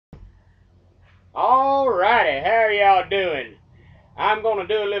Alrighty, how are y'all doing? I'm going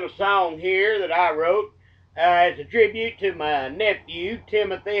to do a little song here that I wrote as a tribute to my nephew,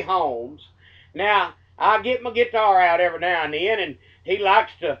 Timothy Holmes. Now, I get my guitar out every now and then, and he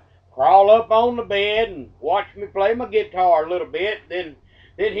likes to crawl up on the bed and watch me play my guitar a little bit. Then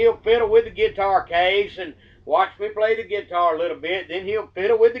he'll fiddle with the guitar case and watch me play the guitar a little bit. Then he'll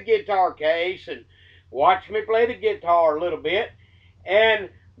fiddle with the guitar case and watch me play the guitar a little bit. And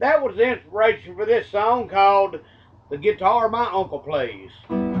that was the inspiration for this song called The Guitar My Uncle Plays.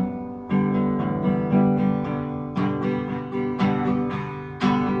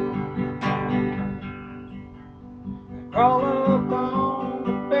 Crawl up on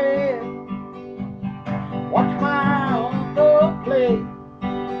the bed, watch my uncle play,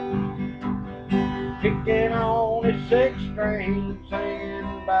 picking on his six string, saying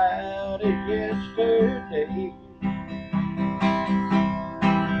about it yesterday.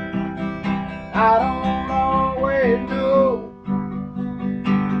 I don't always know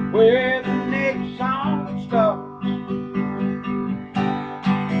where the next song starts,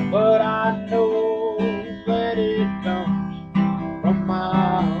 but I know that it comes from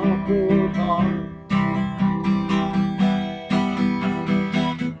my uncle's heart.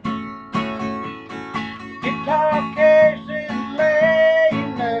 Guitar case is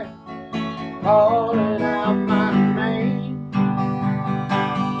laying there, calling out my name.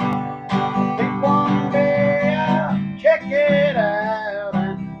 I think one day I'll check it out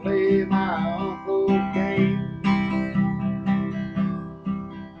and play my uncle's game.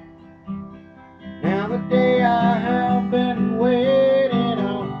 Now the day I have been waiting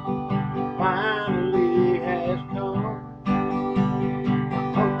on finally has come.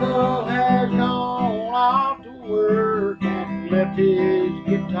 My uncle has gone off to work and left his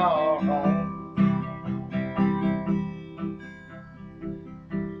guitar home.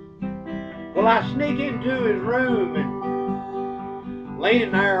 Well, I sneak into his room and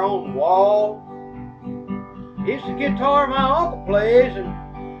leaning there on the wall, it's the guitar my uncle plays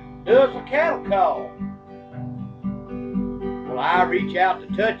and does a cattle call. Well, I reach out to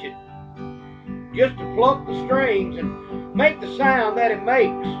touch it, just to pluck the strings and make the sound that it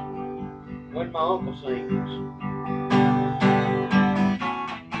makes when my uncle sings.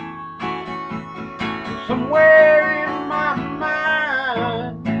 Somewhere in my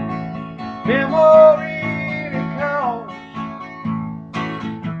mind, memory recalls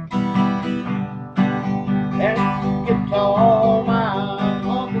that guitar my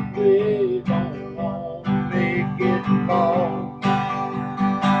uncle plays. Don't want to make it fall,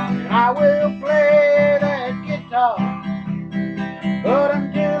 and I will play that guitar, but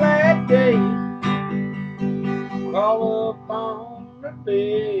until that day, crawl up on the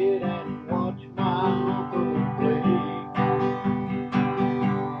bed and watch my uncle play.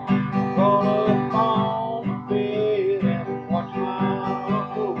 Crawl up on the bed and watch my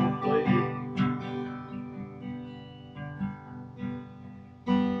uncle play.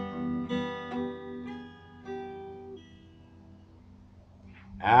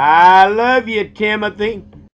 I love you, Timothy.